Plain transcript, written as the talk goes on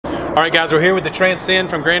All right, guys, we're here with the Transcend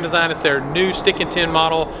from Grand Design. It's their new stick and tin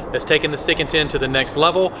model that's taking the stick and tin to the next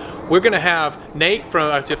level. We're going to have Nate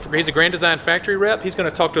he's a Grand Design factory rep. He's going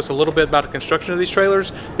to talk to us a little bit about the construction of these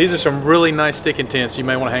trailers. These are some really nice stick and tin, so you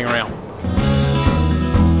may want to hang around.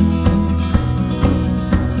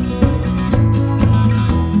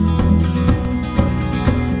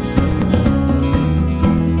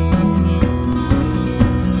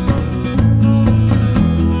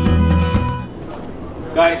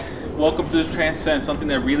 Guys, welcome to the Transcend, something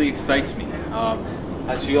that really excites me.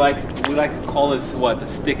 As we like to call this, the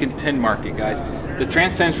stick and tin market, guys. The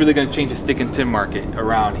Transcend is really going to change the stick and tin market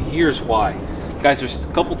around. Here's why. Guys, there's a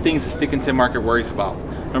couple things the stick and tin market worries about.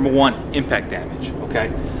 Number one, impact damage, okay?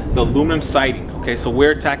 The aluminum siding, okay? So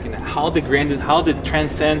we're attacking that. How did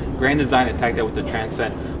Transcend, Grand Design attack that with the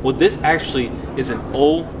Transcend? Well, this actually is an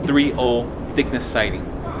 030 thickness siding,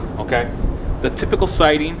 okay? The typical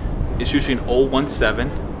siding is usually an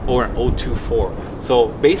 017 or an 024. So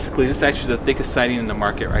basically, this is actually the thickest siding in the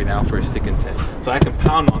market right now for a stick and tin. So I can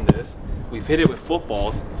pound on this. We've hit it with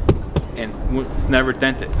footballs and it's never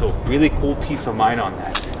dented. So really cool peace of mind on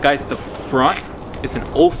that. Guys, the front is an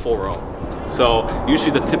 040. So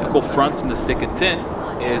usually the typical front in the stick and tin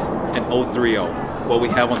is an 030, what we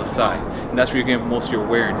have on the side. And that's where you're getting most of your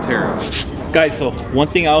wear and tear. Guys, so one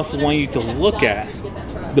thing I also want you to look at,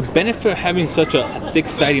 the benefit of having such a thick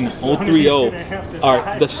siding 030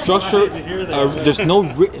 are the structure, there's no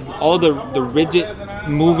all the rigid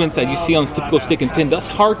movements that you see on typical stick and tin. That's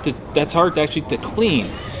hard to actually to clean.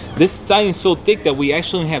 This siding is so thick that we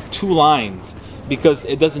actually have two lines because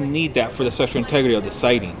it doesn't need that for the structural integrity of the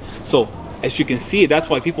siding. So as you can see, that's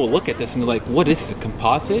why people look at this and they're like, what is this, a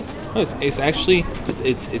composite? No, it's actually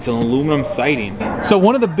an aluminum siding. So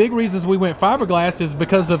one of the big reasons we went fiberglass is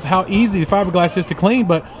because of how easy the fiberglass is to clean,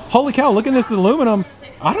 but holy cow, look at this aluminum.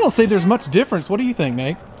 I don't see there's much difference. What do you think,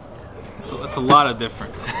 Nate? It's a lot of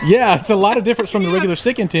difference. Yeah, it's a lot of difference from the regular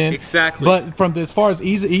stick and tin. Exactly. But from as far as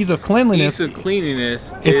ease of cleanliness,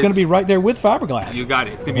 it's going to be right there with fiberglass. You got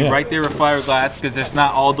it. It's going to be right there with fiberglass because there's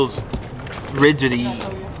not all those rigidity.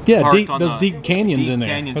 Yeah, those deep canyons in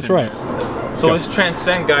there. That's right. So it's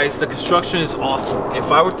Transcend, guys. The construction is awesome. If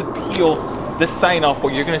I were to peel this sign off,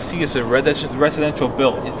 what you're going to see is a residential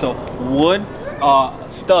build. It's a wood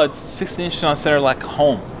studs, 16 inches on center like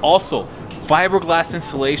home. Also, fiberglass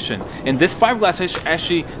insulation. And this fiberglass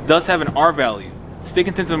actually does have an R value. Stick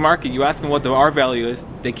and tin's in the market, you ask them what the R value is,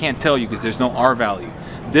 they can't tell you because there's no R value.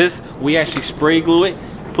 This, we actually spray glue it,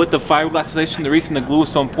 put the fiberglass insulation. The reason the glue is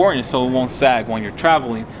so important is so it won't sag when you're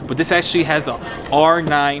traveling. But this actually has a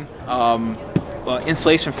R9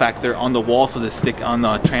 insulation factor on the walls of the stick on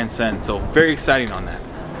the Transcend. So very exciting on that.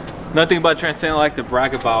 Another thing about Transcend I like to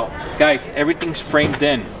brag about, guys, everything's framed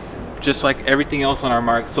in, just like everything else on our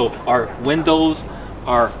market. So our windows,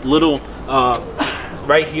 our little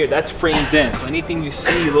right here, that's framed in. So anything you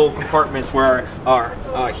see, little compartments where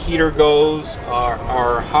our heater goes,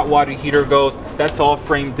 our hot water heater goes, that's all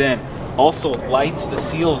framed in. Also lights, the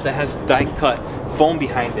seals, that has die cut foam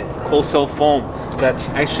behind it, closed cell foam. That's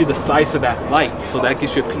actually the size of that light. So that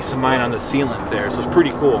gives you a peace of mind on the sealant there. So it's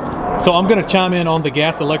pretty cool. So I'm going to chime in on the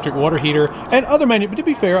gas electric water heater, and but to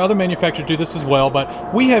be fair, other manufacturers do this as well.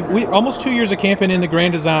 But we almost 2 years of camping in the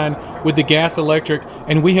Grand Design with the gas electric,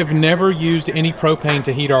 and we have never used any propane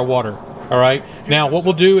to heat our water. All right. Now what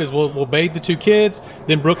we'll do is we'll bathe the two kids,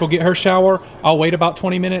 then Brooke will get her shower. I'll wait about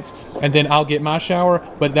 20 minutes and then I'll get my shower,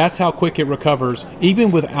 but that's how quick it recovers even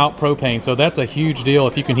without propane. So that's a huge deal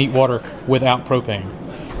if you can heat water without propane.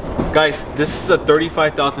 Guys, this is a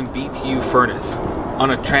 35,000 BTU furnace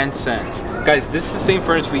on a Transcend. Guys, this is the same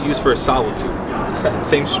furnace we use for a Solitude.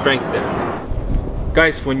 Same strength there.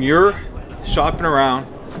 Guys, when you're shopping around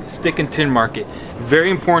stick and tin market, very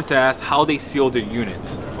important to ask how they seal their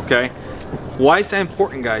units, okay? Why is that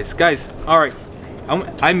important, guys? Guys, all right,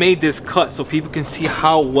 I made this cut so people can see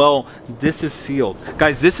how well this is sealed.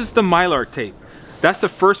 Guys, this is the Mylar tape. That's the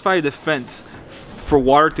first fire defense for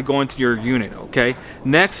water to go into your unit, okay?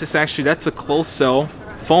 Next, that's a closed cell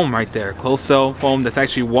foam right there. Closed cell foam that's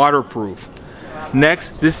actually waterproof.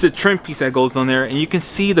 Next, this is a trim piece that goes on there, and you can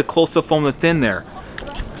see the closed cell foam that's in there.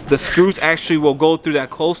 The screws actually will go through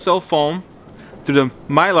that closed cell foam, through the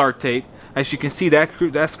Mylar tape. As you can see, that screw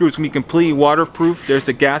is going to be completely waterproof. There's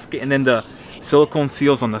the gasket and then the silicone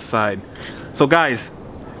seals on the side. So guys,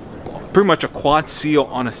 pretty much a quad seal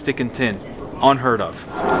on a stick and tin. Unheard of.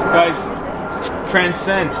 Guys,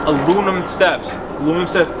 Transcend, aluminum steps. Aluminum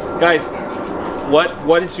steps. Guys,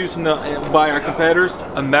 what is used by our competitors?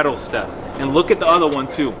 A metal step. And look at the other one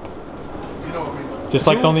too. Just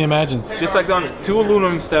like on the Imagines. Just like on 2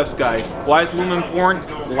 aluminum steps, guys. Why is aluminum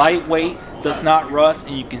important? Lightweight, does not rust,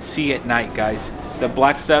 and you can see at night, guys. The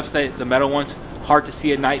black steps, the metal ones, hard to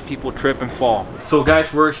see at night. People trip and fall. So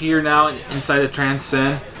guys, we're here now inside the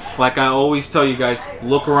Transcend. Like I always tell you guys,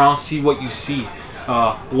 look around, see what you see.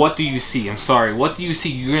 What do you see? I'm sorry, what do you see?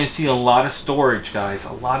 You're gonna see a lot of storage, guys,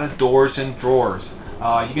 a lot of doors and drawers.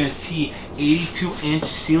 You're gonna see 82-inch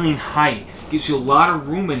ceiling height. Gives you a lot of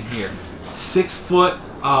room in here. 6-foot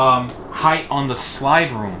height on the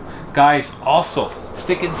slide room. Guys, also,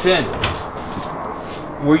 stick and tin.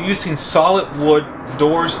 We're using solid wood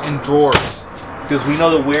doors and drawers because we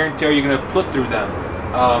know the wear and tear you're gonna put through them.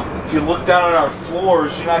 If you look down at our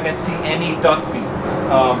floors, you're not gonna see any ducting.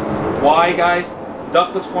 Why, guys?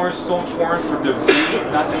 Ductless flooring is so important for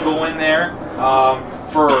debris not to go in there,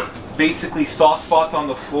 for basically soft spots on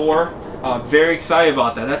the floor. Very excited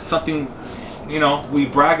about that. That's something, you know, we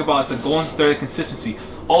brag about. It's a golden thread of consistency.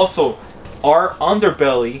 Also, our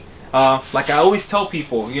underbelly, like I always tell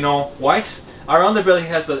people, you know, our underbelly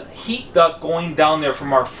has a heat duct going down there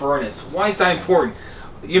from our furnace. Why is that important?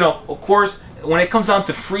 You know, of course, when it comes down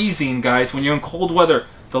to freezing, guys, when you're in cold weather,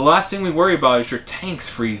 the last thing we worry about is your tanks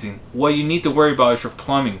freezing. What you need to worry about is your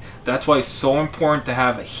plumbing. That's why it's so important to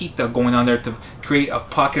have a heat duct going on there to create a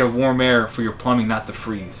pocket of warm air for your plumbing not to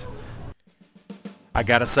freeze. I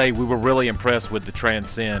gotta say, we were really impressed with the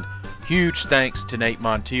Transcend. Huge thanks to Nate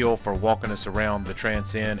Montiel for walking us around the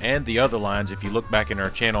Transcend and the other lines. If you look back in our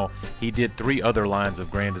channel, he did 3 other lines of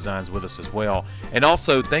Grand Designs with us as well. And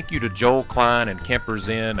also, thank you to Joel Klein and Kemper's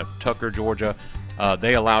Inn of Tucker, Georgia.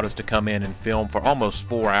 They allowed us to come in and film for almost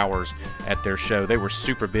 4 hours at their show. They were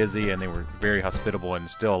super busy and they were very hospitable and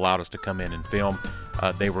still allowed us to come in and film.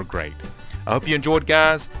 They were great. I hope you enjoyed,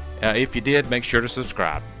 guys. If you did, make sure to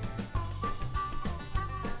subscribe.